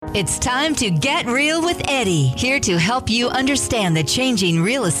It's time to get real with Eddie, here to help you understand the changing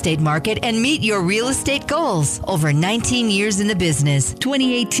real estate market and meet your real estate goals. Over 19 years in the business.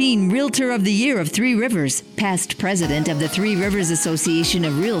 2018 Realtor of the Year of Three Rivers, past president of the Three Rivers Association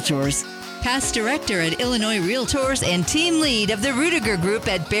of Realtors, past director at Illinois Realtors and team lead of the Rudiger Group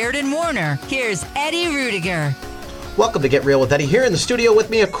at Baird & Warner. Here's Eddie Rudiger. Welcome to Get Real with Eddie. Here in the studio with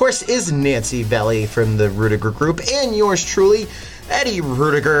me, of course, is Nancy Valley from the Rudiger Group and yours truly, Eddie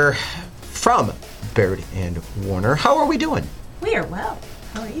Rudiger from Baird & Warner. How are we doing? We are well.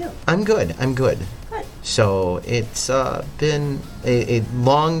 How are you? I'm good. Good. So it's been a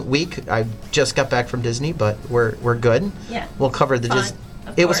long week. I just got back from Disney, but we're good. Yeah. We'll cover the Fun, Disney.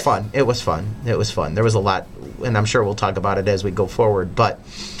 of It course. was fun. There was a lot, and I'm sure we'll talk about it as we go forward. But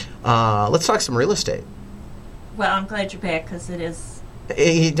let's talk some real estate. Well, I'm glad you're back because it is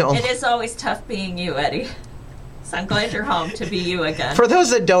Oh. always tough being you, Eddie. So I'm glad you're home to be you again. For those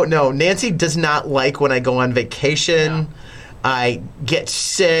that don't know, Nancy does not like when I go on vacation. No. I get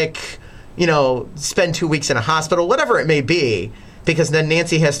sick, spend 2 weeks in a hospital, whatever it may be, because then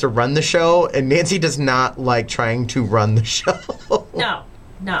Nancy has to run the show, and Nancy does not like trying to run the show. No.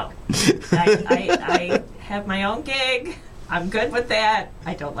 I have my own gig. I'm good with that.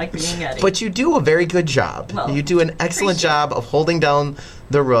 I don't like being Eddie. But you do a very good job. Well, You do an excellent job of holding down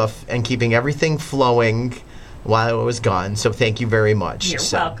the roof and keeping everything flowing while I was gone, so thank you very much. You're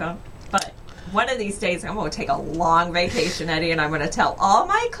welcome. But one of these days, I'm going to take a long vacation, Eddie, and I'm going to tell all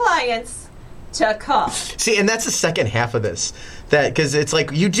my clients to come. See, and that's the second half of this. Because it's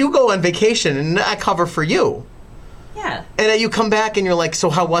like, you do go on vacation, and I cover for you. Yeah. And then you come back, and you're like, so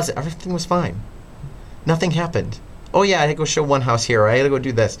how was it? Everything was fine. Nothing happened. Oh, yeah, I had to go show one house here. I had to go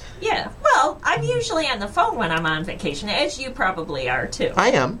do this. Yeah. Well, I'm usually on the phone when I'm on vacation, as you probably are, too.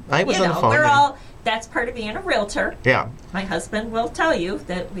 I am. I was on the phone. That's part of being a realtor. Yeah. My husband will tell you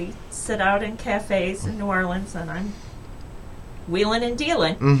that we sit out in cafes in New Orleans and I'm wheeling and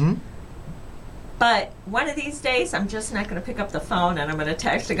dealing. Mm-hmm. But one of these days, I'm just not going to pick up the phone and I'm going to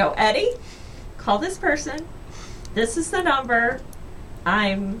text and go, Eddie, call this person. This is the number.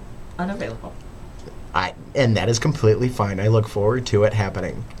 I'm unavailable. And that is completely fine. I look forward to it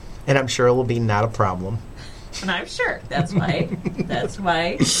happening. And I'm sure it will be not a problem. And I'm sure that's why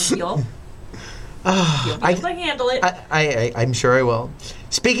you'll be able to handle it. I'm sure I will.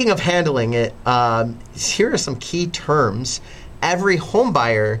 Speaking of handling it, here are some key terms every home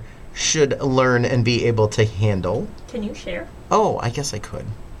buyer should learn and be able to handle. Can you share? Oh, I guess I could.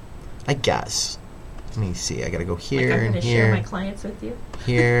 I guess. Let me see. I got to go here Like I'm and going to here. share my clients with you?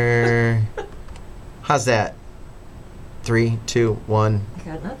 Here. How's that? 3, 2, 1. I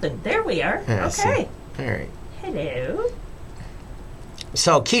got nothing. There we are. Yeah, Okay. All right. Hello.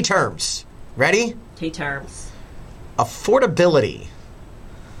 So, key terms. Ready? Key terms. Affordability.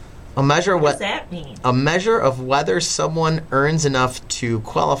 What does that mean? A measure of whether someone earns enough to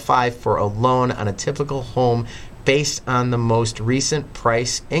qualify for a loan on a typical home based on the most recent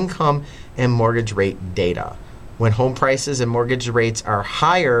price, income, and mortgage rate data. When home prices and mortgage rates are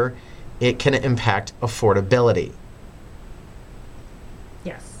higher, it can impact affordability.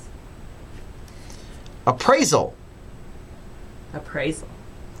 Yes. Appraisal. Appraisal.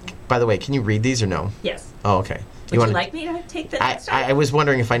 By the way, can you read these or no? Yes. Oh, okay. Would you like me to take the next one? I was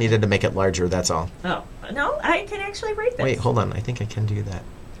wondering if I needed to make it larger, that's all. Oh, no, I can actually read this. Wait, hold on. I think I can do that.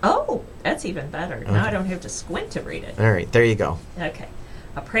 Oh, that's even better. Okay. Now I don't have to squint to read it. All right, there you go. Okay.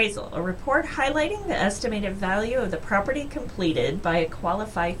 Appraisal. A report highlighting the estimated value of the property completed by a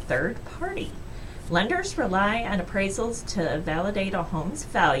qualified third party. Lenders rely on appraisals to validate a home's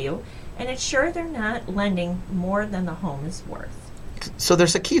value and ensure they're not lending more than the home is worth. So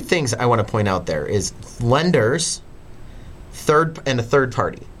there's a key things I want to point out there is lenders, and a third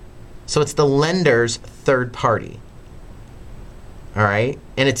party. So it's the lender's third party. All right?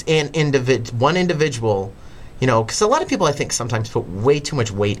 And it's one individual, because a lot of people I think sometimes put way too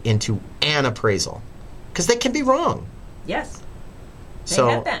much weight into an appraisal because they can be wrong. Yes. They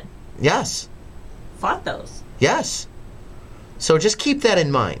have been. Yes. Fought those. Yes. So just keep that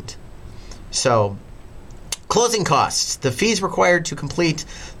in mind. So closing costs, the fees required to complete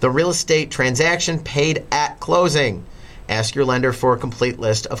the real estate transaction paid at closing. Ask your lender for a complete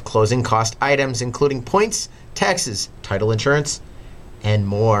list of closing cost items, including points, taxes, title insurance, and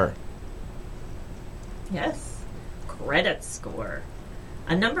more. Yes. Credit score.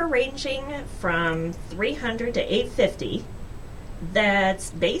 A number ranging from 300 to 850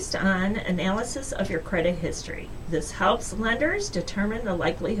 that's based on analysis of your credit history. This helps lenders determine the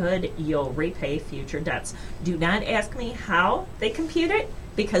likelihood you'll repay future debts. Do not ask me how they compute it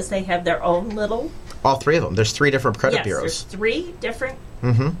because they have their own little... All three of them. There's 3 different credit yes, bureaus. there's 3 different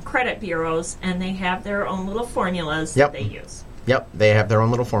credit bureaus, and they have their own little formulas Yep. that they use. Yep, they have their own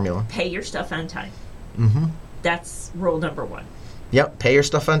little formula. Pay your stuff on time. Mm-hmm. That's rule number 1. Yep, pay your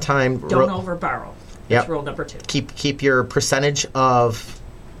stuff on time. Don't overborrow. That's Yep. rule number 2. Keep your percentage of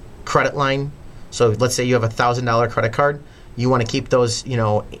credit line. So let's say you have a $1,000 credit card. You want to keep those,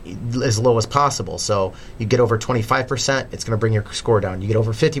 as low as possible. So you get over 25%, it's going to bring your score down. You get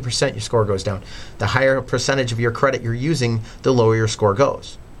over 50%, your score goes down. The higher percentage of your credit you're using, the lower your score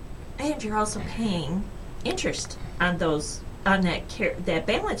goes. And you're also paying interest on that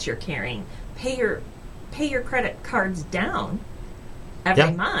balance you're carrying. Pay your credit cards down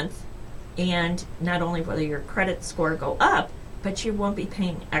every month, and not only will your credit score go up, but you won't be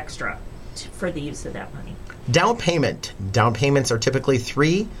paying extra for the use of that money. Down payments are typically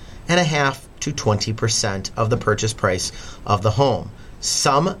 3.5% to 20% of the purchase price of the home.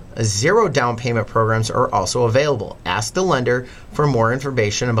 Some zero down payment programs are also available. Ask the lender for more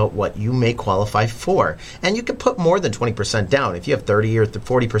information about what you may qualify for. And you can put more than 20% down. If you have 30 or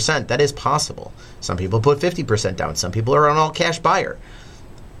 40%, that is possible. Some people put 50% down. Some people are an all-cash buyer.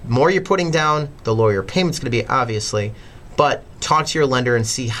 The more you're putting down, the lower your payment's going to be, obviously. But talk to your lender and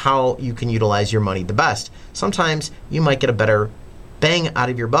see how you can utilize your money the best. Sometimes you might get a better bang out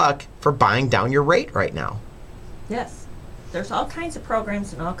of your buck for buying down your rate right now. Yes. There's all kinds of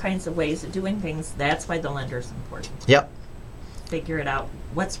programs and all kinds of ways of doing things. That's why the lender's important. Yep. Figure it out.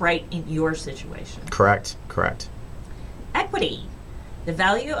 What's right in your situation. Correct. Equity. The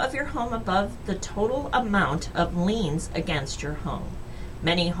value of your home above the total amount of liens against your home.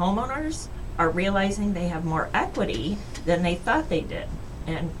 Many homeowners are realizing they have more equity than they thought they did,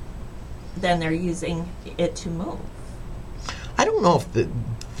 and then they're using it to move. I don't know if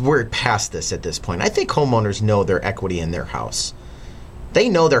we're past this at this point. I think homeowners know their equity in their house. They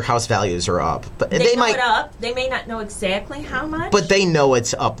know their house values are up, but they know might it up. They may not know exactly how much, but they know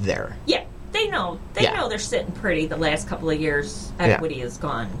it's up there. Yeah, they know. They know they're sitting pretty. The last couple of years, equity is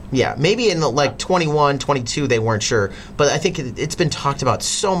gone. Yeah, maybe in 21, 22, they weren't sure. But I think it's been talked about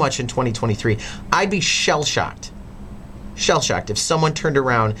so much in 2023. I'd be shell-shocked if someone turned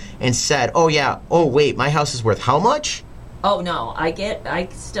around and said, oh wait, my house is worth how much? Oh no, I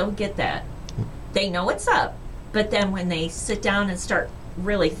still get that. They know it's up, but then when they sit down and start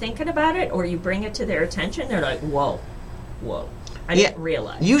really thinking about it, or you bring it to their attention, they're like, whoa. I didn't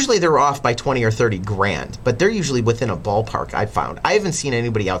realize. Usually they're off by 20 or 30 grand, but they're usually within a ballpark, I've found. I haven't seen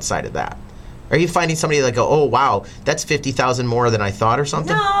anybody outside of that. Are you finding somebody that go, oh, wow, that's $50,000 more than I thought or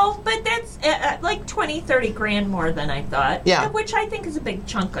something? No, but that's like 20, 30 grand more than I thought. Yeah. Which I think is a big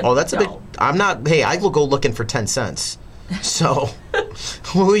chunk of that's dough. I will go looking for 10 cents. So,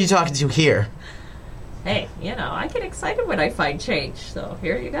 who are you talking to here? Hey, I get excited when I find change. So,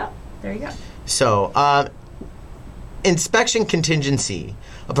 here you go. There you go. So, inspection contingency,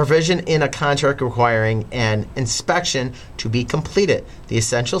 a provision in a contract requiring an inspection to be completed. The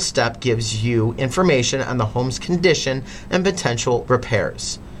essential step gives you information on the home's condition and potential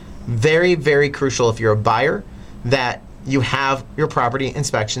repairs. Very, very crucial if you're a buyer that you have your property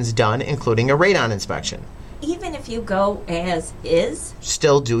inspections done, including a radon inspection. Even if you go as is,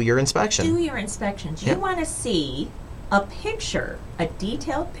 still do your inspection. Do your inspections. You want to see a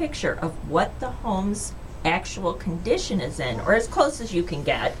detailed picture of what the home's actual condition is in, or as close as you can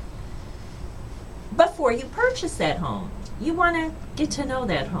get, before you purchase that home. You want to get to know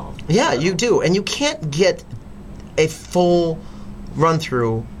that home. Yeah, you do. And you can't get a full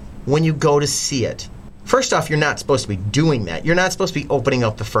run-through when you go to see it. First off, you're not supposed to be doing that. You're not supposed to be opening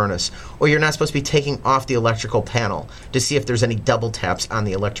up the furnace, or you're not supposed to be taking off the electrical panel to see if there's any double taps on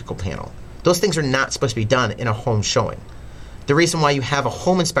the electrical panel. Those things are not supposed to be done in a home showing. The reason why you have a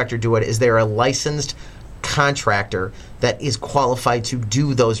home inspector do it is they're a licensed contractor that is qualified to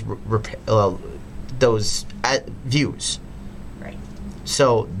do those views. Right.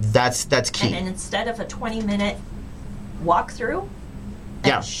 So that's key. And instead of a 20-minute walkthrough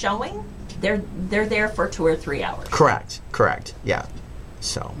and showing, they're there for 2 or 3 hours. Correct. Yeah.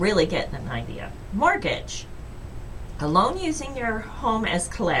 So really getting an idea. Mortgage. A loan using your home as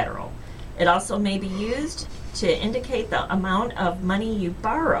collateral. It also may be used to indicate the amount of money you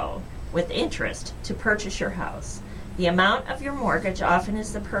borrow with interest to purchase your house. The amount of your mortgage often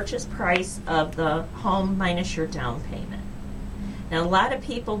is the purchase price of the home minus your down payment. Now, a lot of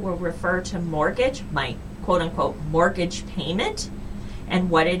people will refer to mortgage, my quote-unquote mortgage payment, and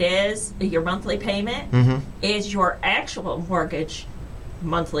what it is, your monthly payment, is your actual mortgage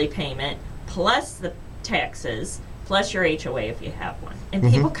monthly payment plus the taxes plus your HOA if you have one. And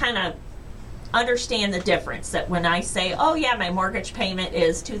people kind of understand the difference, that when I say, oh yeah, my mortgage payment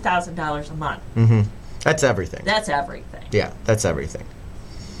is $2,000 a month. That's everything. That's everything. Yeah, that's everything.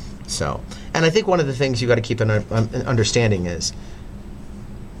 So, and I think one of the things you got to keep an understanding is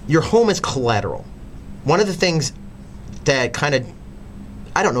your home is collateral. One of the things that kind of,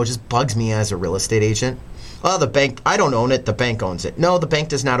 I don't know, just bugs me as a real estate agent. Well, the bank, I don't own it, the bank owns it. No, the bank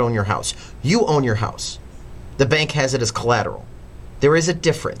does not own your house. You own your house. The bank has it as collateral. There is a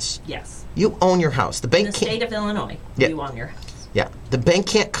difference. Yes. You own your house. The bank In the can't, state of Illinois, Yeah. you own your house. yeah, the bank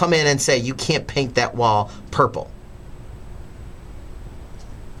can't come in and say you can't paint that wall purple.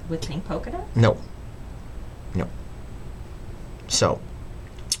 With pink polka dot? No. So,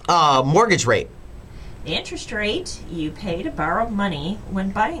 mortgage rate. The interest rate you pay to borrow money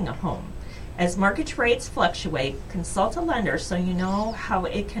when buying a home. As mortgage rates fluctuate, consult a lender so you know how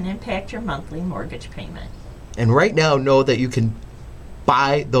it can impact your monthly mortgage payment. And right now, know that you can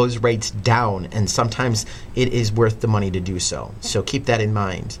buy those rates down, and sometimes it is worth the money to do so. So keep that in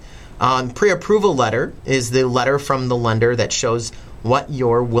mind. Pre-approval letter is the letter from the lender that shows what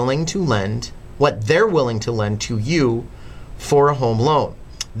you're willing to lend, what they're willing to lend to you for a home loan.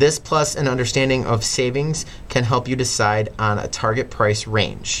 This plus an understanding of savings can help you decide on a target price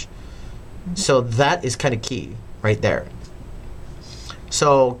range. So that is kind of key right there.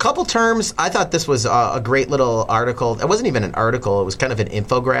 So a couple terms, I thought this was a great little article. It wasn't even an article, it was kind of an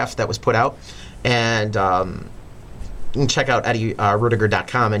infograph that was put out. And you can check out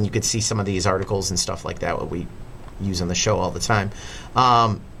EddieRudiger.com and you could see some of these articles and stuff like that, what we use on the show all the time.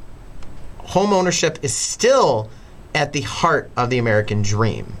 Home ownership is still at the heart of the American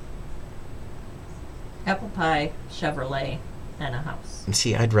dream. Apple pie, Chevrolet, and a house. And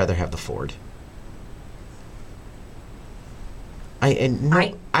see, I'd rather have the Ford.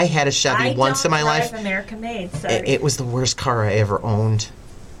 I had a Chevy once in my life. I don't drive American made, sorry. It was the worst car I ever owned.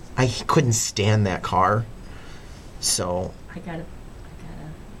 I couldn't stand that car. So I got a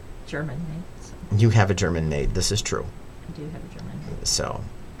German made. So you have a German made. This is true. I do have a German made. So,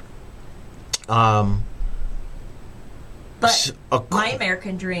 but my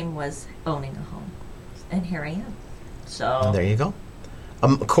American dream was owning a home, and here I am. So there you go.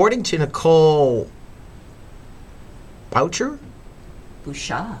 According to Nicole Bouchard,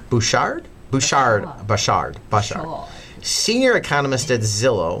 senior economist at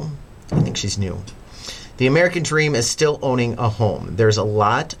Zillow, I think she's new. The American dream is still owning a home. There's a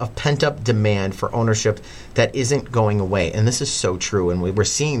lot of pent-up demand for ownership that isn't going away. And this is so true. And we're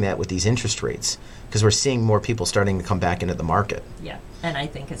seeing that with these interest rates because we're seeing more people starting to come back into the market. Yeah. And I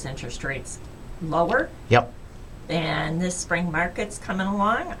think as interest rates lower, yep, and this spring market's coming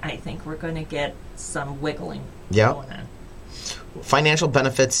along, I think we're going to get some wiggling yep. going on. Financial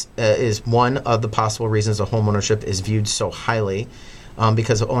benefits is one of the possible reasons a home ownership is viewed so highly.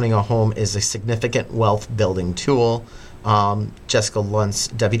 Because owning a home is a significant wealth building tool. Jessica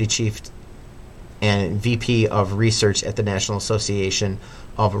Luntz, Deputy Chief and VP of Research at the National Association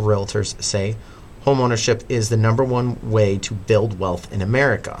of Realtors, say home ownership is the number one way to build wealth in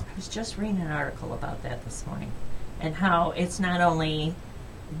America. I was just reading an article about that this morning and how it's not only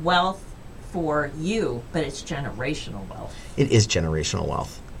wealth for you, but it's generational wealth. It is generational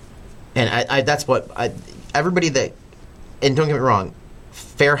wealth. And I that's what everybody that, and don't get me wrong,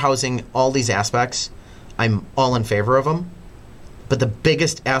 fair housing, all these aspects, I'm all in favor of them. But the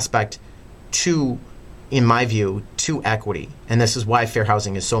biggest aspect to, in my view, to equity, and this is why fair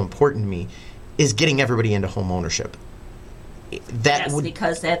housing is so important to me, is getting everybody into home ownership.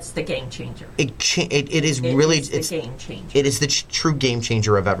 Because that's the game changer. It's the game changer. It is the true game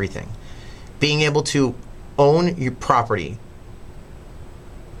changer of everything. Being able to own your property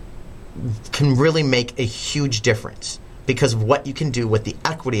can really make a huge difference because of what you can do with the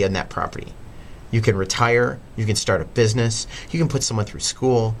equity in that property. You can retire, you can start a business, you can put someone through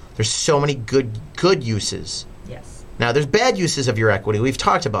school. There's so many good uses. Yes. Now, there's bad uses of your equity. We've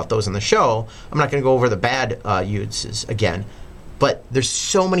talked about those on the show. I'm not going to go over the bad uses again. But there's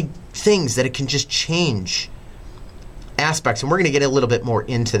so many things that it can just change aspects. And we're going to get a little bit more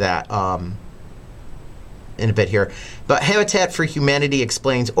into that in a bit here. But Habitat for Humanity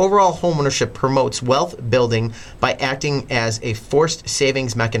explains overall homeownership promotes wealth building by acting as a forced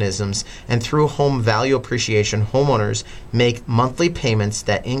savings mechanisms, and through home value appreciation, homeowners make monthly payments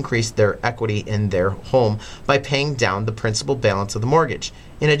that increase their equity in their home by paying down the principal balance of the mortgage.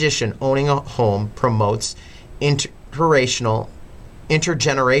 In addition, owning a home promotes intergenerational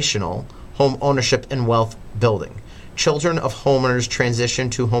home ownership and wealth building. Children of homeowners transition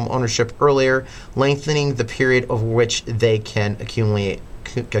to home ownership earlier, lengthening the period over which they can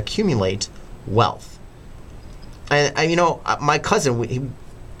accumulate wealth. And my cousin,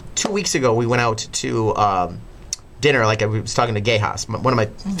 2 weeks ago, we went out to dinner, like I was talking to Gay Haas, one of my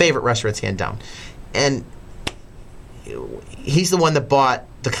favorite restaurants, hand down. And he's the one that bought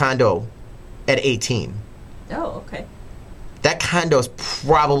the condo at 18. Oh, okay. That condo's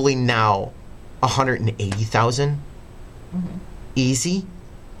probably now 180,000. Easy.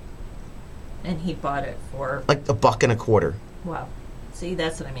 And he bought it for, Like $1.25. wow. See,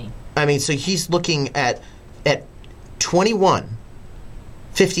 that's what I mean. I mean, so he's looking at 21,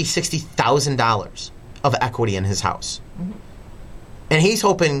 $60,000 of equity in his house. And he's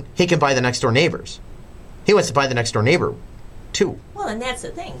hoping he can buy the next door neighbors. He wants to buy the next door neighbor too. Well, and that's the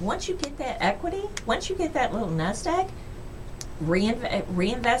thing. Once you get that equity, once you get that little nest egg,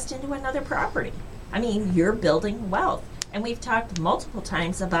 reinvest into another property. I mean, you're building wealth. And we've talked multiple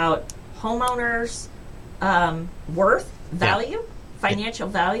times about homeowners' worth, value, financial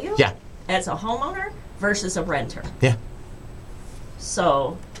value Yeah. as a homeowner versus a renter. Yeah.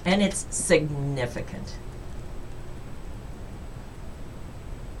 So, and it's significant.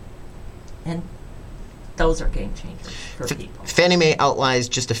 And those are game changers for people. Fannie Mae outlines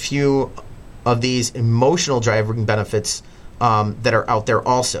just a few of these emotional driving benefits that are out there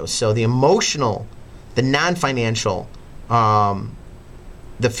also. So the emotional, the non-financial,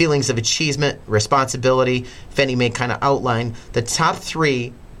 the feelings of achievement, responsibility, Fannie Mae kind of outlined. The top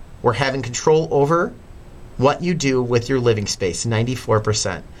three were having control over what you do with your living space,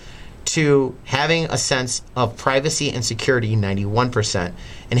 94%. To having a sense of privacy and security, 91%.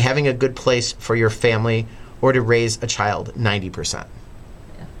 And having a good place for your family or to raise a child, 90%.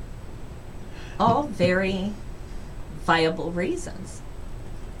 Yeah. All very viable reasons.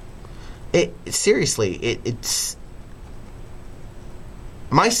 It's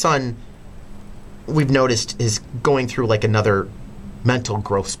my son, we've noticed, is going through like another mental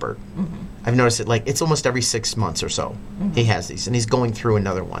growth spurt. I've noticed it like it's almost every 6 months or so he has these, and he's going through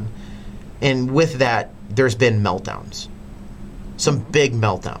another one. And with that, there's been meltdowns, some big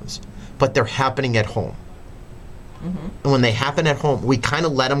meltdowns, but they're happening at home. And when they happen at home, we kind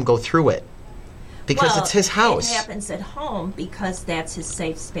of let him go through it because it's his house. It happens at home because that's his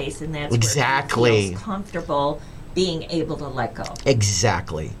safe space, and that's Exactly. where he feels comfortable being able to let go.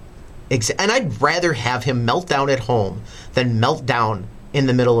 Exactly. And I'd rather have him melt down at home than melt down in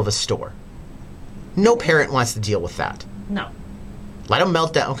the middle of a store. No parent wants to deal with that. No. Let him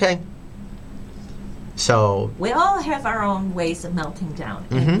melt down, okay? So, We all have our own ways of melting down,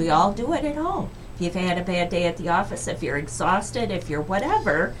 and we all do it at home. If you've had a bad day at the office, if you're exhausted, if you're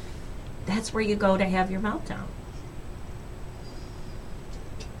whatever, that's where you go to have your meltdown.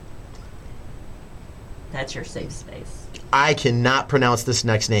 That's your safe space. I cannot pronounce this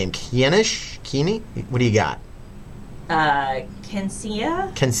next name. Kini? What do you got?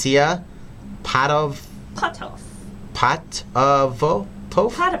 Kensia Kensia Potov Potov. Potapov?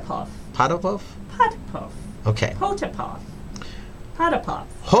 Potapov. Potapov? Potapov. Okay. Potapov. Potapov.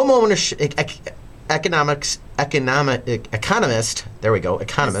 Homeownership economist. There we go.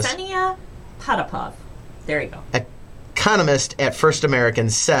 Economist. Ksenia Potapov. There you go. Economist at First American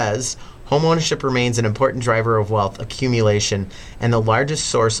says homeownership remains an important driver of wealth accumulation and the largest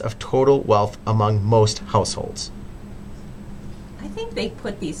source of total wealth among most households. I think they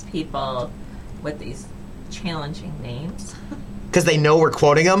put these people with these challenging names Because they know we're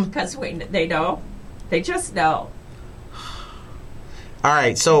quoting them? because they know. They just know. All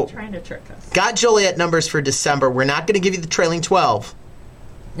right, so Trying to trick us. got Joliet numbers for December. We're not going to give you the trailing 12,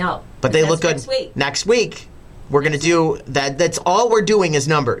 No. but they that's look good. Next week. Next week, we're going to do that. That's all we're doing is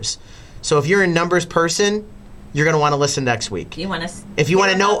numbers. So if you're a numbers person, you're going to want to listen next week. You want to If you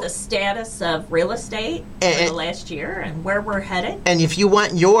wanna know- the status of real estate for the last year and where we're headed, And if you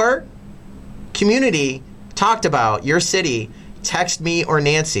want your community talked about, your city, text me or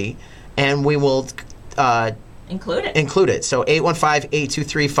Nancy, and we will include it. include it. So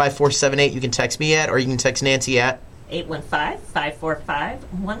 815-823-5478. You can text me at, or you can text Nancy at.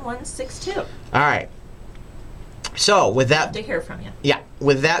 815-545-1162. All right. So with that, To hear from you. yeah.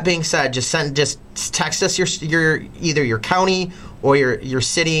 With that being said, just text us your either your county or your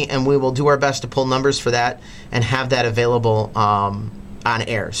city, and we will do our best to pull numbers for that and have that available on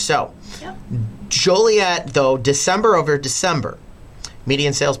air. So Yep. Joliet, though, December over December,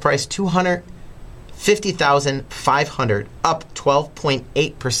 median sales price $250,500, up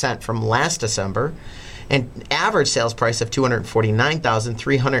 12.8% from last December, and average sales price of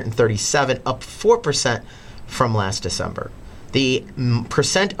 $249,337, up 4% from last December. The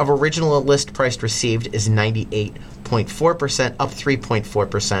percent of original list price received is 98.4%, up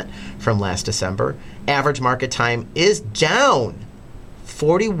 3.4% from last December. Average market time is down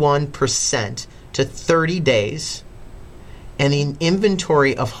 41% to 30 days. And the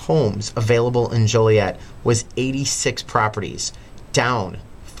inventory of homes available in Joliet was 86 properties, down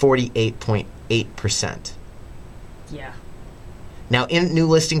 48.8%. Yeah. Now, new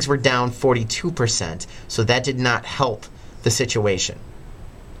listings were down 42%, so that did not help the situation.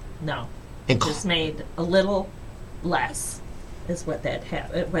 No. It just made a little less is what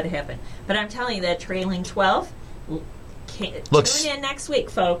what happened. But I'm telling you, that trailing 12, tune in next week,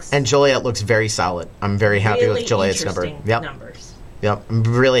 folks. And Joliet looks very solid. I'm very happy with Joliet's numbers. Yep, I'm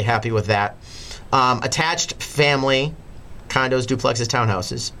really happy with that. Attached family condos, duplexes,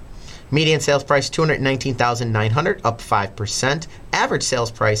 townhouses. Median sales price $219,900, up 5%. Average sales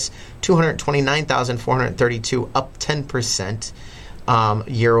price $229,432, up 10%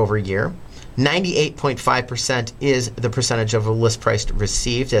 year over year. 98.5% is the percentage of a list price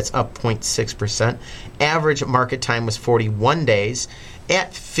received. That's up 0.6%. Average market time was 41 days.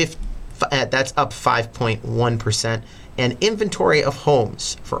 That's up 5.1%. And inventory of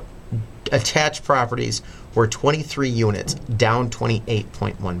homes for attached properties were 23 units, down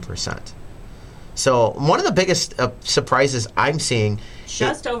 28.1%. So one of the biggest surprises I'm seeing...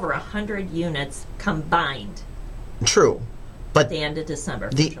 Just over 100 units combined. True. But at the end of December.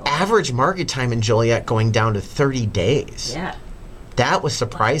 The average market time in Joliet going down to 30 days. Yeah. That was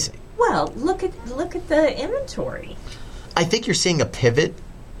surprising. Well, look at the inventory. I think you're seeing a pivot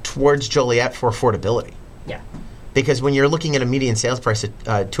towards Joliet for affordability. Yeah. Because when you're looking at a median sales price of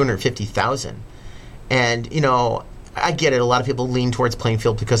 $250,000, and, you know, I get it, a lot of people lean towards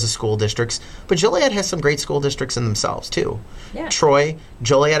Plainfield because of school districts, but Joliet has some great school districts in themselves, too. Yeah. Troy,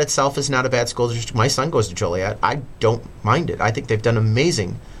 Joliet itself is not a bad school district. My son goes to Joliet. I don't mind it. I think they've done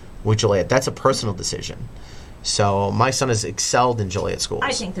amazing with Joliet. That's a personal decision. So my son has excelled in Joliet schools.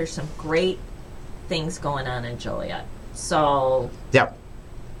 I think there's some great things going on in Joliet. So... Yeah.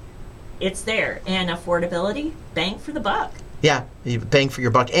 It's there. And affordability, bang for the buck. Yeah, bang for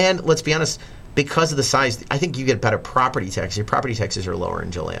your buck. And let's be honest, because of the size, I think you get better property tax. Your property taxes are lower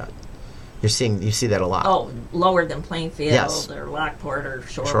in Joliet. You see that a lot. Oh, lower than Plainfield or Lockport or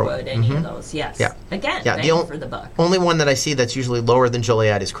Shorewood, any of those. Yes. Yeah. Again, bang for the buck. Only one that I see that's usually lower than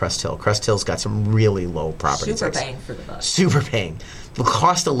Joliet is Crest Hill. Crest Hill's got some really low property tax. Super bang for the buck. Super bang. The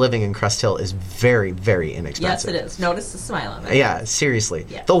cost of living in Crest Hill is very, very inexpensive. Yes, it is. Notice the smile on it. Yeah, seriously.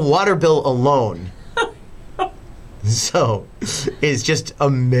 Yeah. The water bill alone is just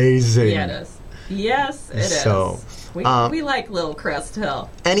amazing. Yeah, it is. Yes, it is. We like Little Crest Hill.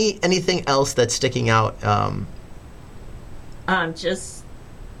 Anything else that's sticking out? Just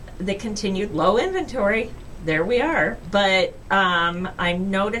the continued low inventory. There we are. But I'm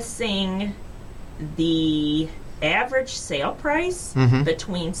noticing the average sale price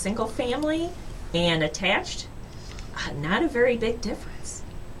between single family and attached, not a very big difference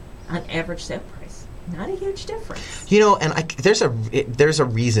on average sale price. Not a huge difference. You know, and there's a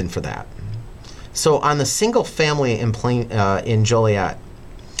reason for that. So on the single family in Joliet,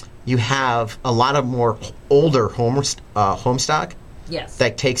 you have a lot of more older home stock. Yes.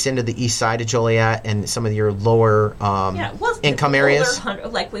 That takes into the east side of Joliet and some of your lower income areas.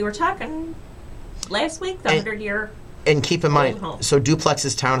 Like we were talking last week, the 100-year. And keep in mind, home. So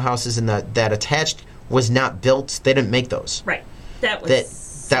duplexes, townhouses, and that attached was not built. They didn't make those. Right. That was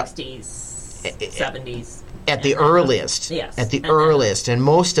 60s, 70s. At the earliest. Yes. At the earliest. And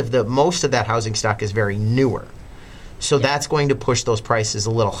most of that housing stock is very newer. So that's going to push those prices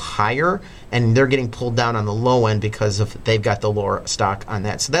a little higher, and they're getting pulled down on the low end because they've got the lower stock on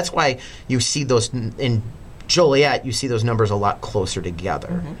that. So that's why you see those in Joliet, you see those numbers a lot closer together.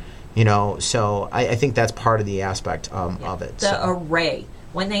 Mm-hmm. You know, so I think that's part of the aspect of it. The array.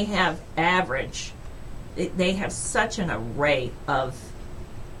 When they have average, they have such an array of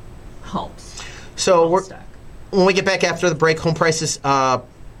homes. So when we get back after the break, home prices to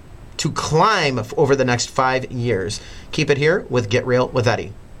climb over the next 5 years. Keep it here with Get Real with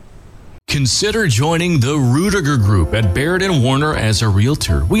Eddie. Consider joining the Rudiger Group at Baird & Warner as a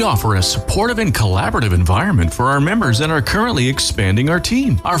realtor. We offer a supportive and collaborative environment for our members and are currently expanding our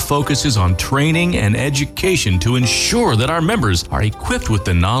team. Our focus is on training and education to ensure that our members are equipped with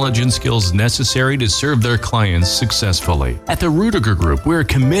the knowledge and skills necessary to serve their clients successfully. At the Rudiger Group, we're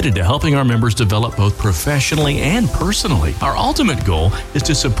committed to helping our members develop both professionally and personally. Our ultimate goal is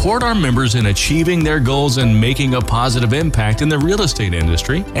to support our members in achieving their goals and making a positive impact in the real estate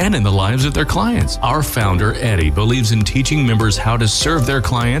industry and in the lives of their clients. Our founder, Eddie, believes in teaching members how to serve their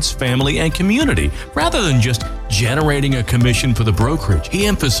clients, family, and community rather than just generating a commission for the brokerage. He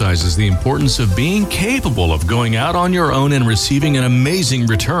emphasizes the importance of being capable of going out on your own and receiving an amazing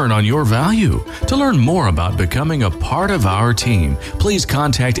return on your value. To learn more about becoming a part of our team, please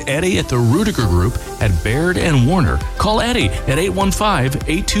contact Eddie at the Rudiger Group at Baird & Warner. Call Eddie at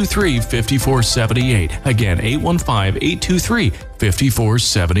 815-823-5478. Again,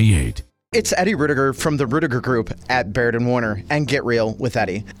 815-823-5478. It's Eddie Rudiger from the Rudiger Group at Baird & Warner and Get Real with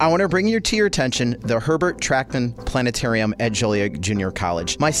Eddie. I want to bring to your attention the Herbert Trackman Planetarium at Joliet Junior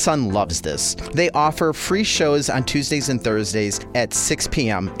College. My son loves this. They offer free shows on Tuesdays and Thursdays at 6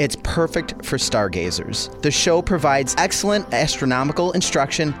 p.m. It's perfect for stargazers. The show provides excellent astronomical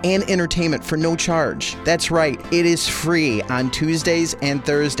instruction and entertainment for no charge. That's right, it is free on Tuesdays and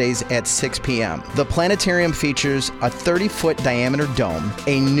Thursdays at 6 p.m. The planetarium features a 30-foot diameter dome,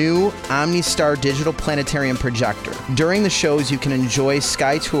 a new OmniStar digital planetarium projector. During the shows, you can enjoy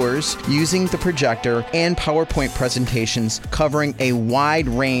sky tours using the projector and PowerPoint presentations covering a wide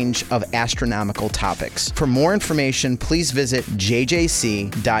range of astronomical topics. For more information, please visit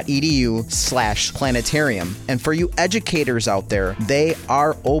jjc.edu/planetarium. And for you educators out there, they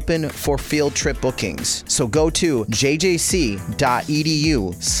are open for field trip bookings. So go to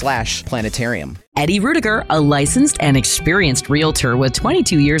jjc.edu/planetarium. Eddie Rudiger, a licensed and experienced realtor with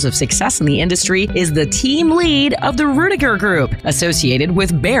 22 years of success in the industry, is the team lead of the Rudiger Group, associated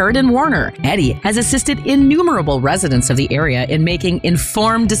with Baird & Warner. Eddie has assisted innumerable residents of the area in making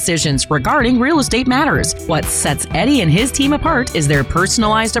informed decisions regarding real estate matters. What sets Eddie and his team apart is their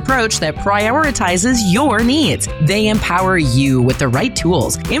personalized approach that prioritizes your needs. They empower you with the right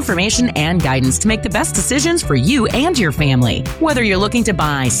tools, information, and guidance to make the best decisions for you and your family. Whether you're looking to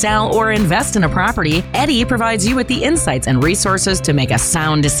buy, sell, or invest in a property, Eddie provides you with the insights and resources to make a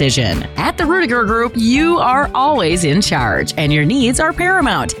sound decision. At the Rudiger Group, you are always in charge, and your needs are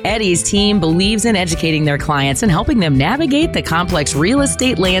paramount. Eddie's team believes in educating their clients and helping them navigate the complex real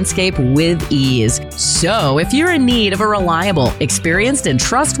estate landscape with ease. So, if you're in need of a reliable, experienced, and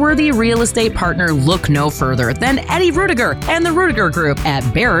trustworthy real estate partner, look no further than Eddie Rudiger and the Rudiger Group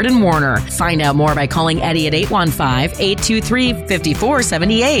at Baird & Warner. Find out more by calling Eddie at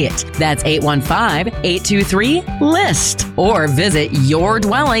 815-823-5478. That's 815-823-LIST, or visit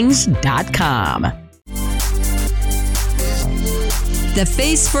yourdwellings.com. The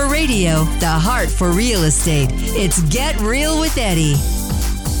face for radio, the heart for real estate. It's Get Real with Eddie.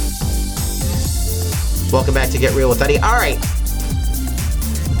 Welcome back to Get Real with Eddie. All right.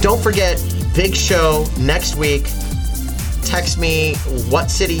 Don't forget, big show next week. Text me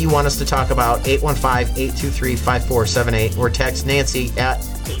what city you want us to talk about, 815-823-5478, or text Nancy at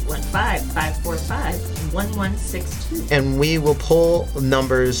 815-545-1162. and we will pull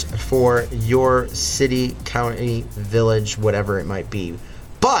numbers for your city, county, village, whatever it might be.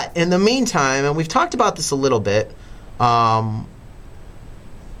 But in the meantime, and we've talked about this a little bit, and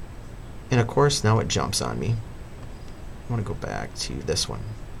of course now it jumps on me. I want to go back to this one.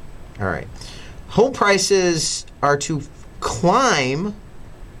 All right. Home prices are to climb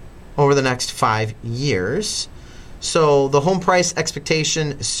over the next 5 years. So the Home Price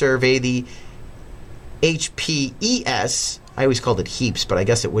Expectation Survey, the HPES, I always called it HEAPS, but I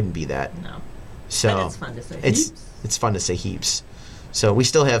guess it wouldn't be that. No. So but it's fun to say heaps. It's fun to say heaps. So we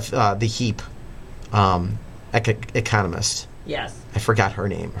still have the HEAP economist. Yes. I forgot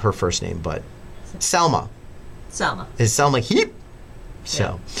her first name, but Selma. Selma. Is Selma HEAP?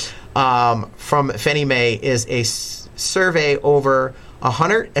 So from Fannie Mae is a survey over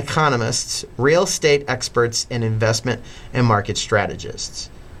 100 economists, real estate experts, and investment and market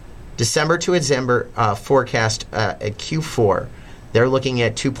strategists. December to December forecast at Q4. They're looking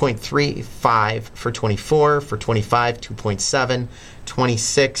at 2.35 for 24, for 25, 2.7,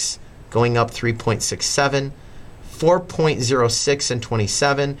 26, going up 3.67, 4.06 in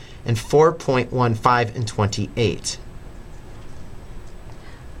 27, and 4.15 in 28.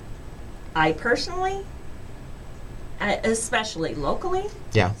 I personally, especially locally,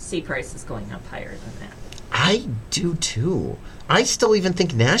 see prices going up higher than that. I do too. I still even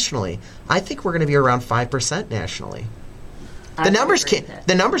think nationally. I think we're going to be around 5% nationally. The numbers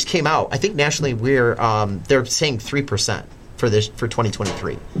came out. I think nationally they're saying 3% for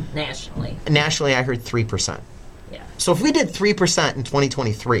 2023. Nationally. Nationally, I heard 3%. Yeah. So if we did 3% in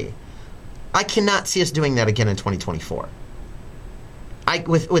 2023, I cannot see us doing that again in 2024.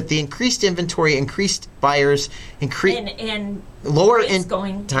 With the increased inventory, increased buyers, and lower in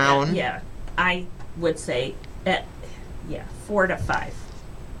going down. Yeah, I would say 4 to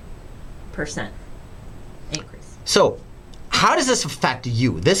 5% increase. So, how does this affect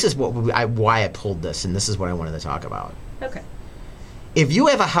you? This is why I pulled this, and this is what I wanted to talk about. Okay. If you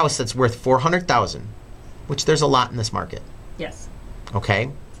have a house that's worth $400,000, which there's a lot in this market. Yes.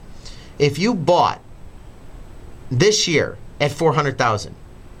 Okay. If you bought this year at $400,000,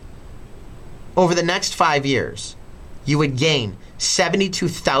 over the next 5 years, you would gain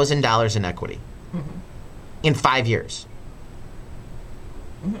 $72,000 in equity in 5 years.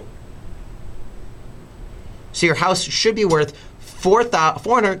 So your house should be worth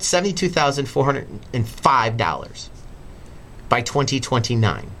 $472,405 by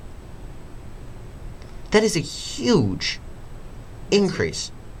 2029. That is a huge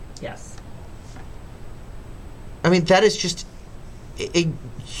increase. Yes. I mean, that is just a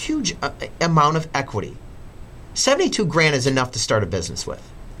huge amount of equity. 72 grand is enough to start a business with.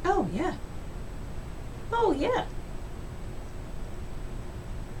 Oh, yeah. Oh, yeah.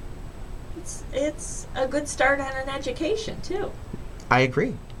 It's a good start on an education, too. I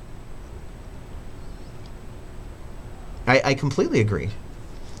agree. I completely agree.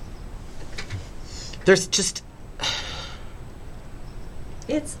 There's just...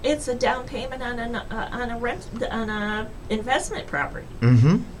 It's a down payment on a investment property.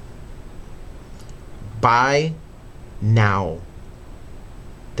 Mm-hmm. Buy now.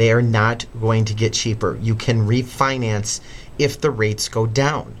 They are not going to get cheaper. You can refinance if the rates go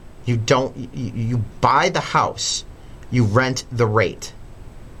down. You buy the house, you rent the rate.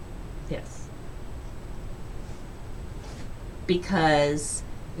 Yes. Because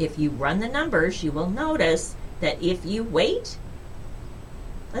if you run the numbers, you will notice that if you wait,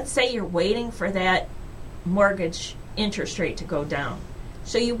 let's say you're waiting for that mortgage interest rate to go down.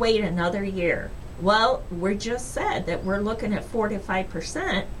 So you wait another year. Well, we just said that we're looking at 4 to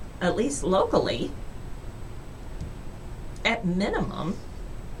 5%, at least locally, at minimum,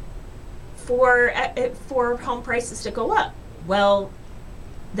 for home prices to go up. Well,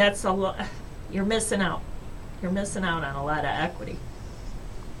 that's a lot. You're missing out. You're missing out on a lot of equity.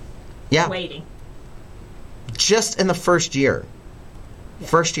 Yeah. Waiting. Just in the first year. Yeah.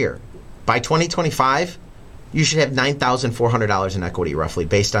 First year. By 2025, you should have $9,400 in equity, roughly,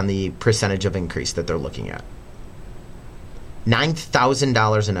 based on the percentage of increase that they're looking at.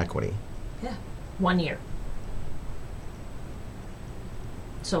 $9,000 in equity. Yeah. 1 year.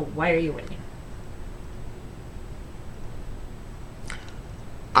 So why are you waiting?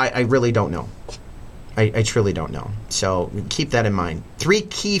 I really don't know. I truly don't know. So keep that in mind. 3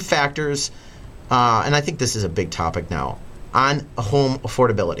 key factors, and I think this is a big topic now, on home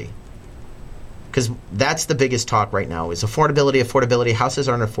affordability. Because that's the biggest talk right now is affordability. Houses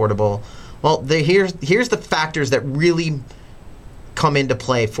aren't affordable. Well, here's the factors that really come into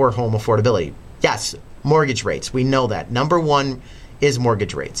play for home affordability. Yes, mortgage rates. We know that. Number 1 is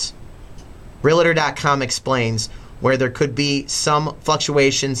mortgage rates. Realtor.com explains where there could be some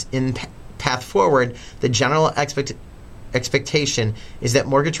fluctuations in path forward. The general expectation is that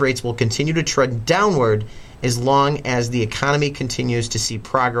mortgage rates will continue to trend downward as long as the economy continues to see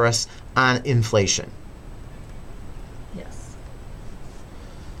progress on inflation. Yes.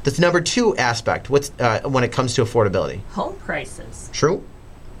 That's number 2 aspect when it comes to affordability. Home prices. True.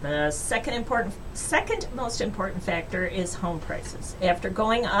 The second most important factor is home prices. After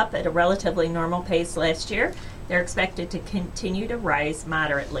going up at a relatively normal pace last year, they're expected to continue to rise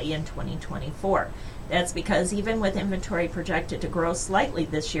moderately in 2024. That's because even with inventory projected to grow slightly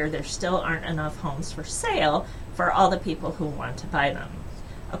this year, there still aren't enough homes for sale for all the people who want to buy them.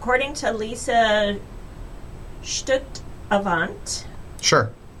 According to Lisa Stutt-Avant,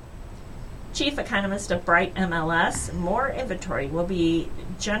 Sure. chief economist of Bright MLS, more inventory will be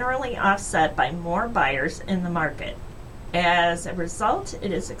generally offset by more buyers in the market. As a result,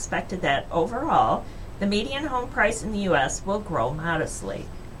 it is expected that overall, the median home price in the U.S. will grow modestly.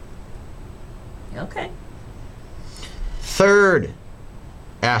 Okay. Third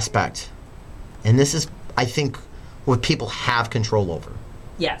aspect, and this is, I think, what people have control over.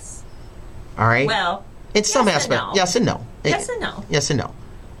 Yes. All right? Well, in some yes aspect, and no. yes and no. Yes and no. Yes and no.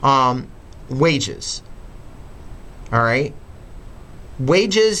 Wages. All right?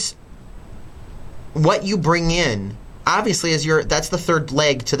 Wages, what you bring in, obviously, that's the third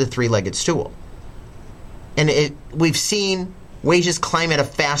leg to the 3-legged stool. And we've seen wages climb at a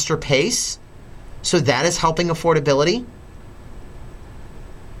faster pace, so that is helping affordability.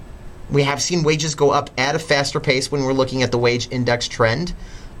 We have seen wages go up at a faster pace when we're looking at the wage index trend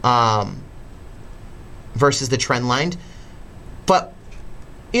versus the trend line. But,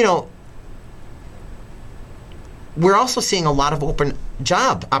 we're also seeing a lot of open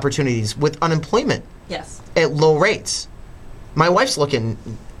job opportunities with unemployment. Yes. At low rates. My wife's looking,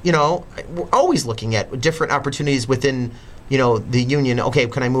 we're always looking at different opportunities within, the union. Okay,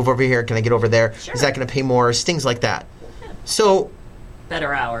 can I move over here? Can I get over there? Sure. Is that going to pay more? Things like that. Yeah. So...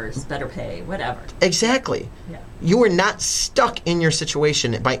 better hours, better pay, whatever. Exactly. Yeah. You are not stuck in your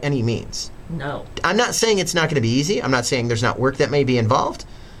situation by any means. No. I'm not saying it's not going to be easy. I'm not saying there's not work that may be involved.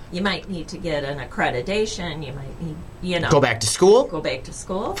 You might need to get an accreditation. You might need, Go back to school. Go back to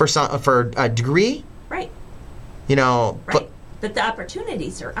school. For a degree. Right. But the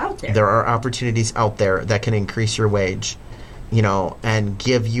opportunities are out there. there are opportunities out there that can increase your wage. and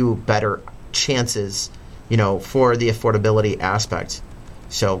give you better chances, for the affordability aspect.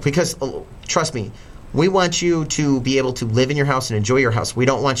 So, because trust me, we want you to be able to live in your house and enjoy your house. We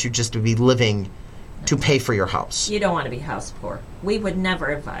don't want you just to be living to pay for your house. You don't want to be house poor. We would never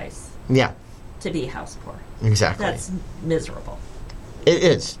advise to be house poor. Exactly. That's miserable. It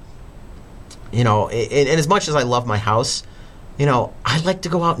is. And as much as I love my house, I like to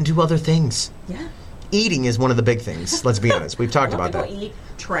go out and do other things. Yeah. Eating is one of the big things. Let's be honest. We've talked about that. Eat,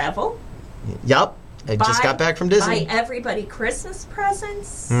 travel. Yep. I just got back from Disney. Buy everybody Christmas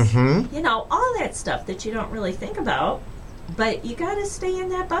presents. Mm-hmm. All that stuff that you don't really think about. But you got to stay in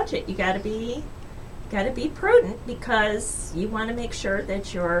that budget. You got to be prudent because you want to make sure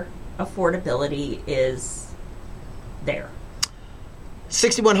that your affordability is there.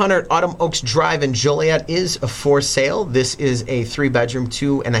 6100 Autumn Oaks Drive in Joliet is for sale. This is a 3-bedroom,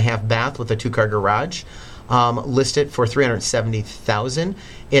 2.5 bath with a 2-car garage, listed for $370,000.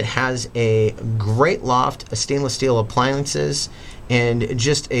 It has a great loft, a stainless steel appliances, and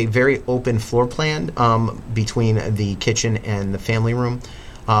just a very open floor plan between the kitchen and the family room.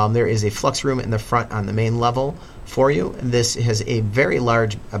 There is a flux room in the front on the main level for you. This has a very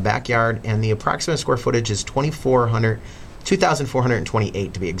large backyard, and the approximate square footage is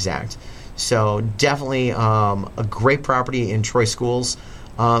 2,428 to be exact. So definitely a great property in Troy Schools.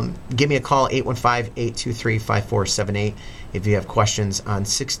 Give me a call, 815-823-5478, if you have questions on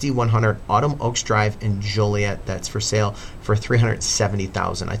 6100 Autumn Oaks Drive in Joliet. That's for sale for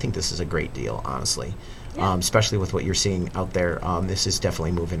 $370,000. I think this is a great deal, honestly, especially with what you're seeing out there. This is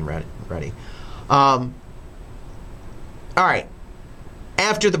definitely move-in ready. All right.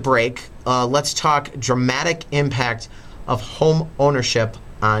 After the break, let's talk dramatic impact of home ownership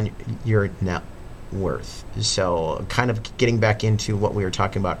on your net worth. So kind of getting back into what we were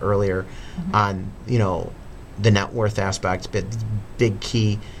talking about earlier on, the net worth aspect, but big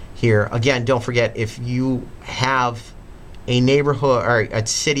key here. Again, don't forget, if you have a neighborhood or a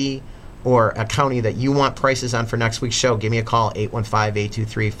city or a county that you want prices on for next week's show, give me a call,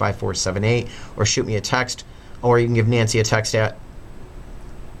 815-823-5478, or shoot me a text, or you can give Nancy a text at.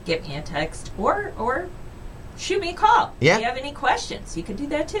 Give me a text or shoot me a call. Yeah. If you have any questions, you can do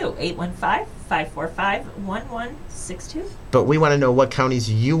that too. 815-545-1162. But we want to know what counties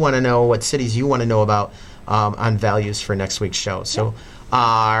you want to know, what cities you want to know about on values for next week's show. So,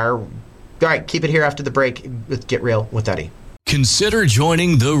 all right, keep it here after the break with Get Real with Eddie. Consider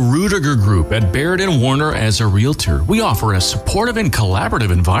joining the Rudiger Group at Baird & Warner as a realtor. We offer a supportive and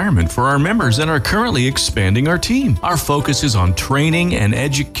collaborative environment for our members and are currently expanding our team. Our focus is on training and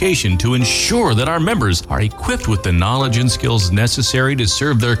education to ensure that our members are equipped with the knowledge and skills necessary to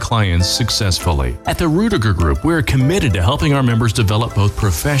serve their clients successfully. At the Rudiger Group, we are committed to helping our members develop both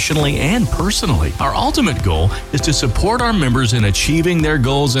professionally and personally. Our ultimate goal is to support our members in achieving their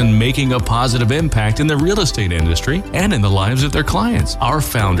goals and making a positive impact in the real estate industry and in the lives of their clients. Our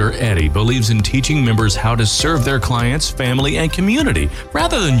founder, Eddie, believes in teaching members how to serve their clients, family, and community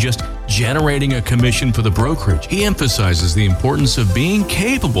rather than just generating a commission for the brokerage. He emphasizes the importance of being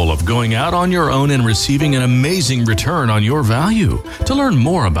capable of going out on your own and receiving an amazing return on your value. To learn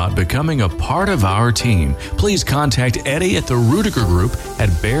more about becoming a part of our team, please contact Eddie at the Rudiger Group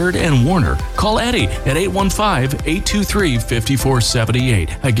at Baird & Warner. Call Eddie at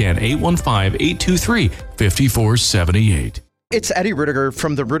 815-823-5478. Again, 815-823-5478. It's Eddie Rudiger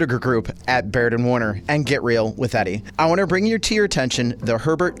from the Rudiger Group at Baird & Warner and Get Real with Eddie. I want to bring to your attention the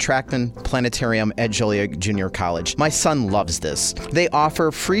Herbert Trackman Planetarium at Joliet Junior College. My son loves this. They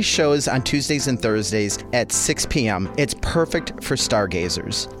offer free shows on Tuesdays and Thursdays at 6 p.m. It's perfect for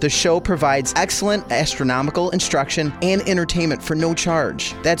stargazers. The show provides excellent astronomical instruction and entertainment for no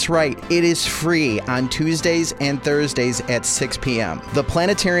charge. That's right, it is free on Tuesdays and Thursdays at 6 p.m. The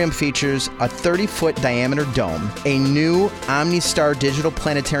planetarium features a 30-foot diameter dome, a new OmniStar digital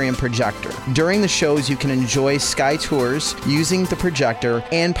planetarium projector. During the shows, you can enjoy sky tours using the projector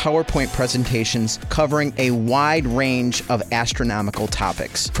and PowerPoint presentations covering a wide range of astronomical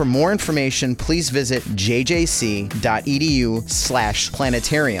topics. For more information, please visit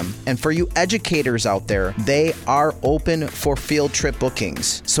jjc.edu/planetarium. And for you educators out there, they are open for field trip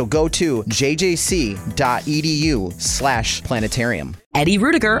bookings. So go to jjc.edu/planetarium. Eddie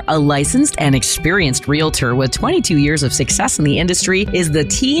Rudiger, a licensed and experienced realtor with 22 years of success in the industry, is the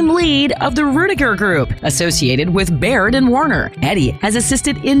team lead of the Rudiger Group, associated with Baird and Warner. Eddie has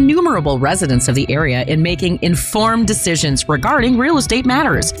assisted innumerable residents of the area in making informed decisions regarding real estate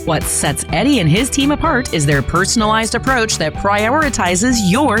matters. What sets Eddie and his team apart is their personalized approach that prioritizes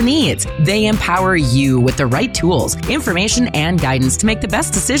your needs. They empower you with the right tools, information, and guidance to make the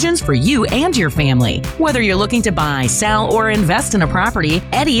best decisions for you and your family. Whether you're looking to buy, sell, or invest in a property,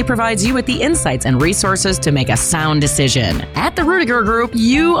 Eddie provides you with the insights and resources to make a sound decision. At the Rudiger Group,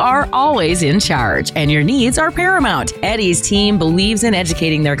 you are always in charge, and your needs are paramount. Eddie's team believes in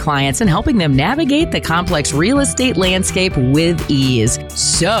educating their clients and helping them navigate the complex real estate landscape with ease.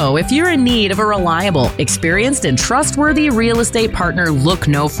 So, if you're in need of a reliable, experienced, and trustworthy real estate partner, look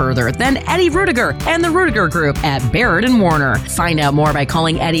no further than Eddie Rudiger and the Rudiger Group at Baird and Warner. Find out more by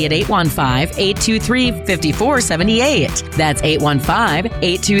calling Eddie at 815-823-5478. That's 815-823-LIST.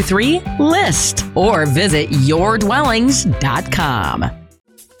 Or visit yourdwellings.com.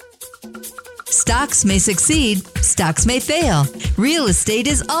 Stocks may succeed, stocks may fail. Real estate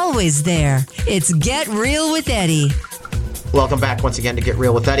is always there. It's Get Real with Eddie. Welcome back once again to Get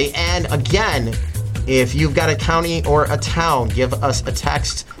Real with Eddie. And again, if you've got a county or a town, give us a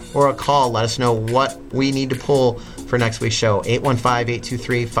text or a call. Let us know what we need to pull for next week's show.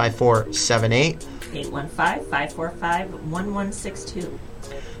 815-823-5478. 815-545-1162.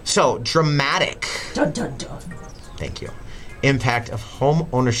 So, dramatic. Dun, dun, dun. Thank you. Impact of home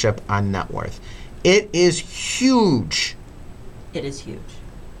ownership on net worth. It is huge. It is huge.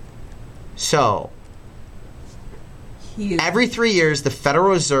 So, Huge. every 3 years, the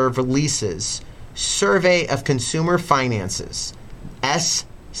Federal Reserve releases Survey of Consumer Finances,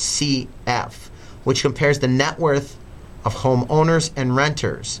 SCF, which compares the net worth of homeowners and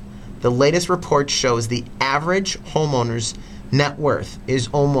renters. The latest report shows the average homeowner's net worth is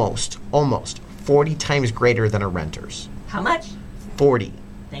almost 40 times greater than a renter's. How much? 40.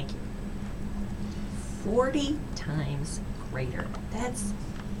 Thank you. 40 times greater. That's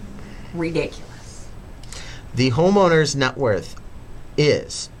ridiculous. The homeowner's net worth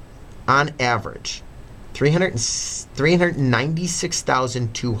is, on average,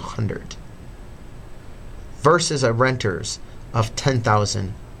 $396,200 versus a renter's of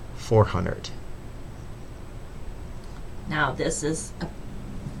 $10,400. Now, this is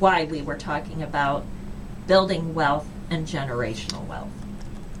why we were talking about building wealth and generational wealth.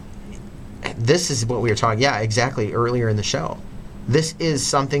 This is what we were talking, yeah, exactly, earlier in the show. This is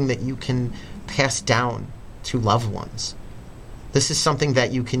something that you can pass down to loved ones. This is something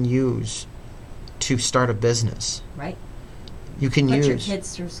that you can use to start a business. Right. You can Put use your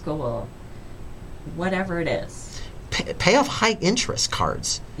kids through school, whatever it is. pay off high interest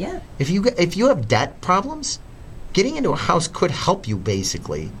cards. Yeah. If you have debt problems, getting into a house could help you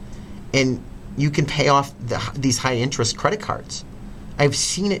basically, and you can pay off these high interest credit cards. I've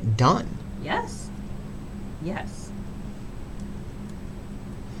seen it done. Yes. Yes.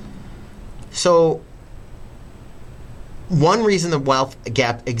 So, one reason the wealth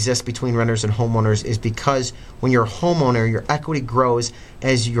gap exists between renters and homeowners is because when you're a homeowner, your equity grows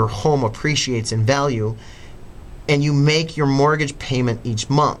as your home appreciates in value, and you make your mortgage payment each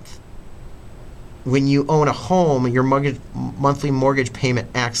month. When you own a home, your monthly mortgage payment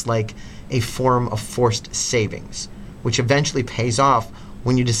acts like a form of forced savings, which eventually pays off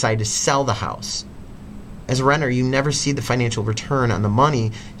when you decide to sell the house. As a renter, you never see the financial return on the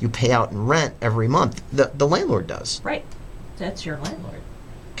money you pay out in rent every month. The landlord does. Right. That's your landlord.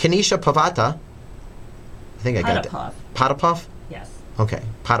 Kanisha Pavata, I think I got that. Potapov? Yes. Okay,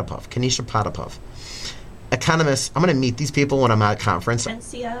 Potapov. Kanisha Potapov. Economists, I'm going to meet these people when I'm at a conference.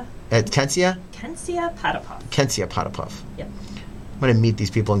 Kensia Kensia? Kensia Potapov. Kensia Potapov. Yep. I'm going to meet these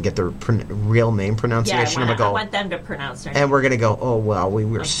people and get their real name pronunciation. Yeah, I want them to pronounce their name. And we're going to go, oh, well, we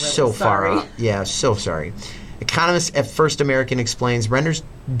were I'm so really far sorry. out. Yeah, so sorry. Economist at First American explains renters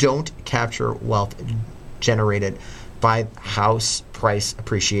don't capture wealth generated by house price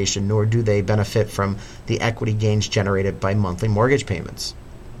appreciation, nor do they benefit from the equity gains generated by monthly mortgage payments.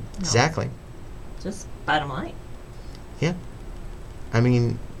 No. Exactly. Just bottom line. Yeah. I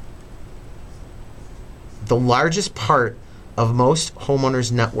mean, the largest part of most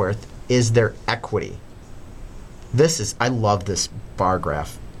homeowners' net worth is their equity. I love this bar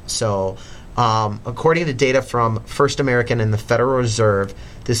graph. So, according to data from First American and the Federal Reserve,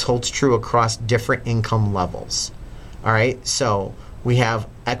 this holds true across different income levels. All right, so we have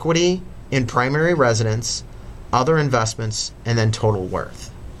equity in primary residence, other investments, and then total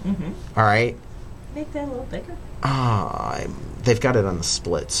worth. Mm-hmm. All right? Make that a little bigger. They've got it on the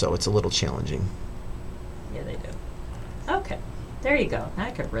split, so it's a little challenging. Yeah, they do. Okay. There you go.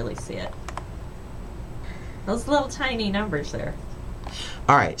 I could really see it. Those little tiny numbers there.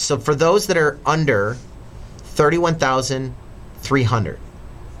 All right. So for those that are under 31,300,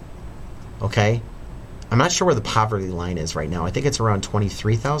 okay? I'm not sure where the poverty line is right now. I think it's around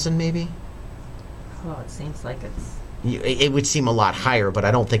 23,000 maybe. Oh, it seems like it's... It would seem a lot higher, but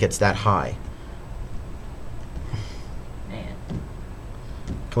I don't think it's that high. Man.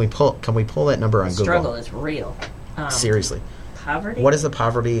 Can we pull that number on Google? Struggle is real. Seriously. Poverty? What is the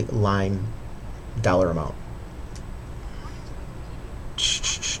poverty line dollar amount?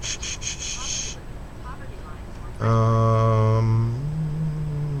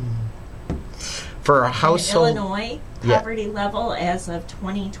 For a household... In Illinois, poverty level as of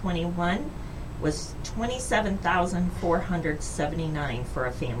 2021 was 27,479 for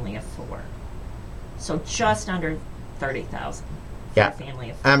a family of 4. So just under 30,000 for a family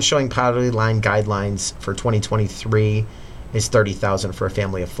of 4. I'm showing poverty line guidelines for 2023 is 30,000 for a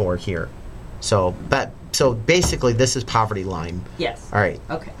family of 4 here. So basically this is poverty line. Yes. All right.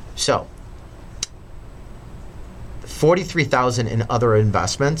 Okay. So 43,000 in other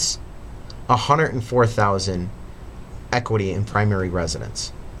investments, 104,000 equity in primary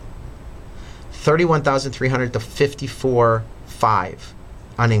residence. 31,300 to 54,500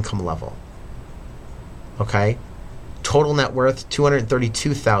 on income level. Okay? Total net worth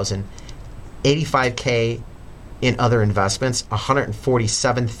 232,000, 85K in other investments,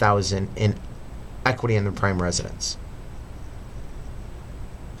 147,000 in equity in the prime residence.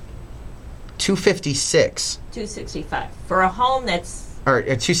 265 for a home that's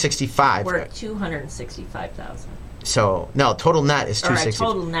 265 worth 265,000. So no, total net is 260.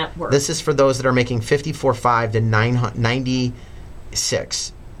 Total net worth. This is for those that are making 54,500 to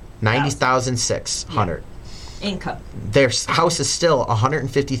 90,600 income. Their house is still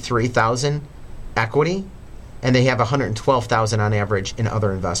 153,000 equity, and they have 112,000 on average in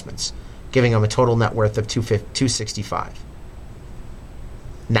other investments, giving them a total net worth of 265.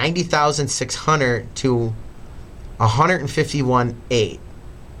 90,600 to 151,800.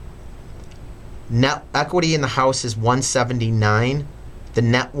 Net equity in the house is 179. The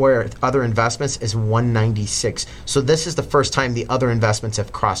net worth other investments is 196. So this is the first time the other investments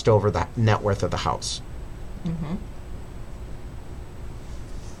have crossed over the net worth of the house. Mm-hmm.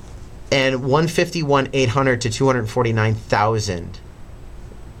 And 151,800 to 249,000.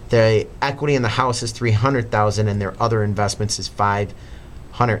 The equity in the house is 300,000, and their other investments is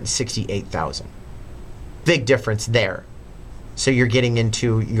 568,000. Big difference there. So you're getting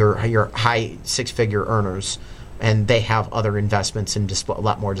into your high six-figure earners, and they have other investments and a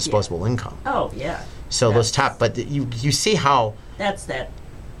lot more disposable income. Oh yeah. So those top, but you see how that's that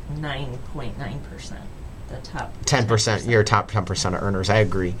 9.9%, the top 10%, your top 10% of earners. I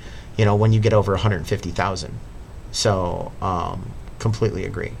agree. You know, when you get over 150,000. So completely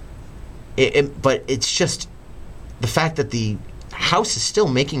agree. But it's just the fact that the house is still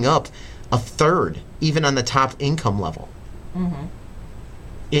making up a third, even on the top income level. Mm-hmm.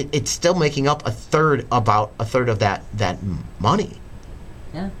 It's still making up about a third of that money.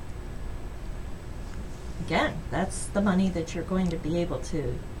 Yeah. Again, that's the money that you're going to be able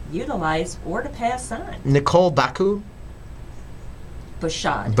to utilize or to pass on. Nicole Baku?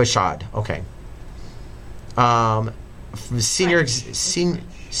 Bashad. Okay.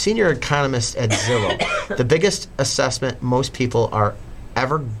 Senior economist at Zillow. The biggest asset most people are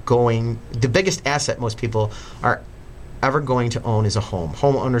ever going to own is a home.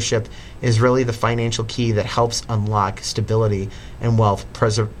 Home ownership is really the financial key that helps unlock stability and wealth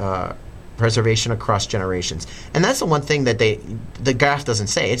preservation across generations. And that's the one thing that the graph doesn't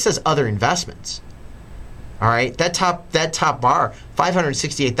say. It says other investments. All right, that top bar,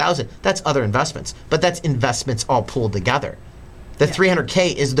 568,000. That's other investments, but that's investments all pulled together. The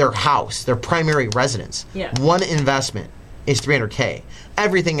 300K is their house, their primary residence. Yeah. One investment is 300K.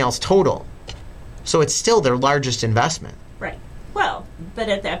 Everything else total. So it's still their largest investment. Right. Well, but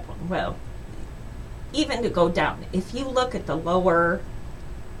at that point, even to go down, if you look at the lower,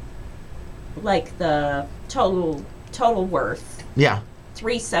 like the total worth,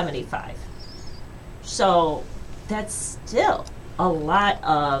 375. So that's still a lot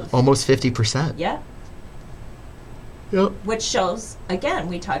of almost 50%. Yeah. Yep. Which shows, again,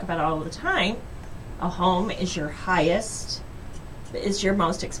 we talk about it all the time, a home is your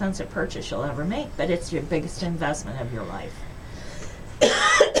most expensive purchase you'll ever make, but it's your biggest investment of your life.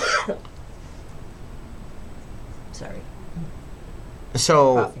 Sorry.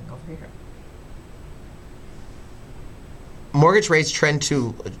 So Coughing over here. Mortgage rates trend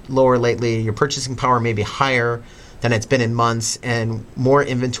to lower lately. Your purchasing power may be higher than it's been in months, and more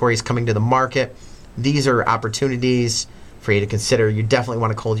inventory is coming to the market. These are opportunities for you to consider. You definitely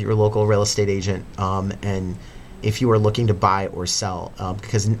want to call your local real estate agent, and if you are looking to buy or sell,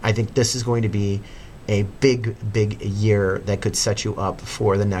 because I think this is going to be a big year that could set you up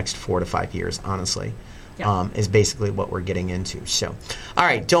for the next 4 to 5 years, honestly. Yeah. Is basically what we're getting into. So, all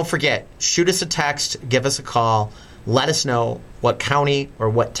right, don't forget, shoot us a text, give us a call, let us know what county or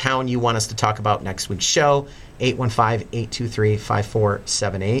what town you want us to talk about next week's show.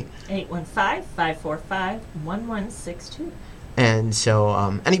 815-823-5478. 815-545-1162. And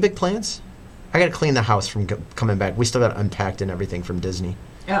so, any big plans? I got to clean the house from coming back. We still got unpacked and everything from Disney.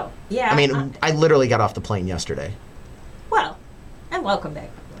 Oh, yeah. I mean, I literally got off the plane yesterday. Well, and welcome back.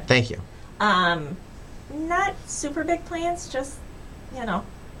 By the way. Thank you. Not super big plans, just,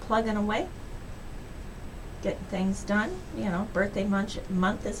 plugging away. Getting things done. Birthday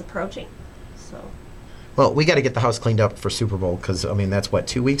month is approaching. So. Well, we got to get the house cleaned up for Super Bowl because, that's what,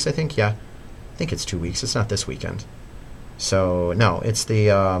 2 weeks, I think? Yeah. I think it's 2 weeks. It's not this weekend. So, no, it's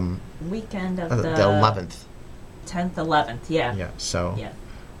the... weekend of the 11th. 10th, 11th, yeah. Yeah, so... Yeah.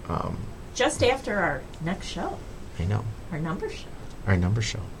 Just after our next show. I know. Our number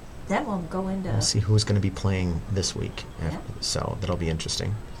show. Then we'll go into... We'll see who's going to be playing this week. Yeah. So that'll be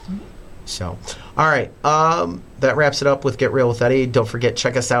interesting. Mm-hmm. So, all right. That wraps it up with Get Real with Eddie. Don't forget,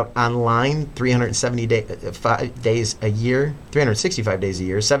 check us out online 365 days a year,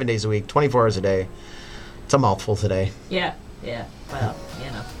 7 days a week, 24 hours a day. It's a mouthful today. Yeah. Well,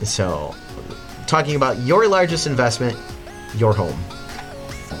 So, talking about your largest investment, your home.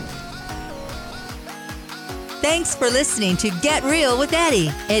 Thanks for listening to Get Real with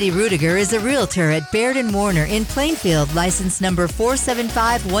Eddie. Eddie Rudiger is a realtor at Baird & Warner in Plainfield, license number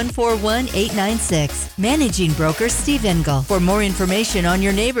 475141896. Managing broker Steve Engel. For more information on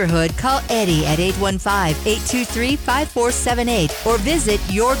your neighborhood, call Eddie at 815-823-5478 or visit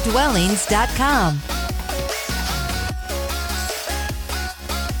yourdwellings.com.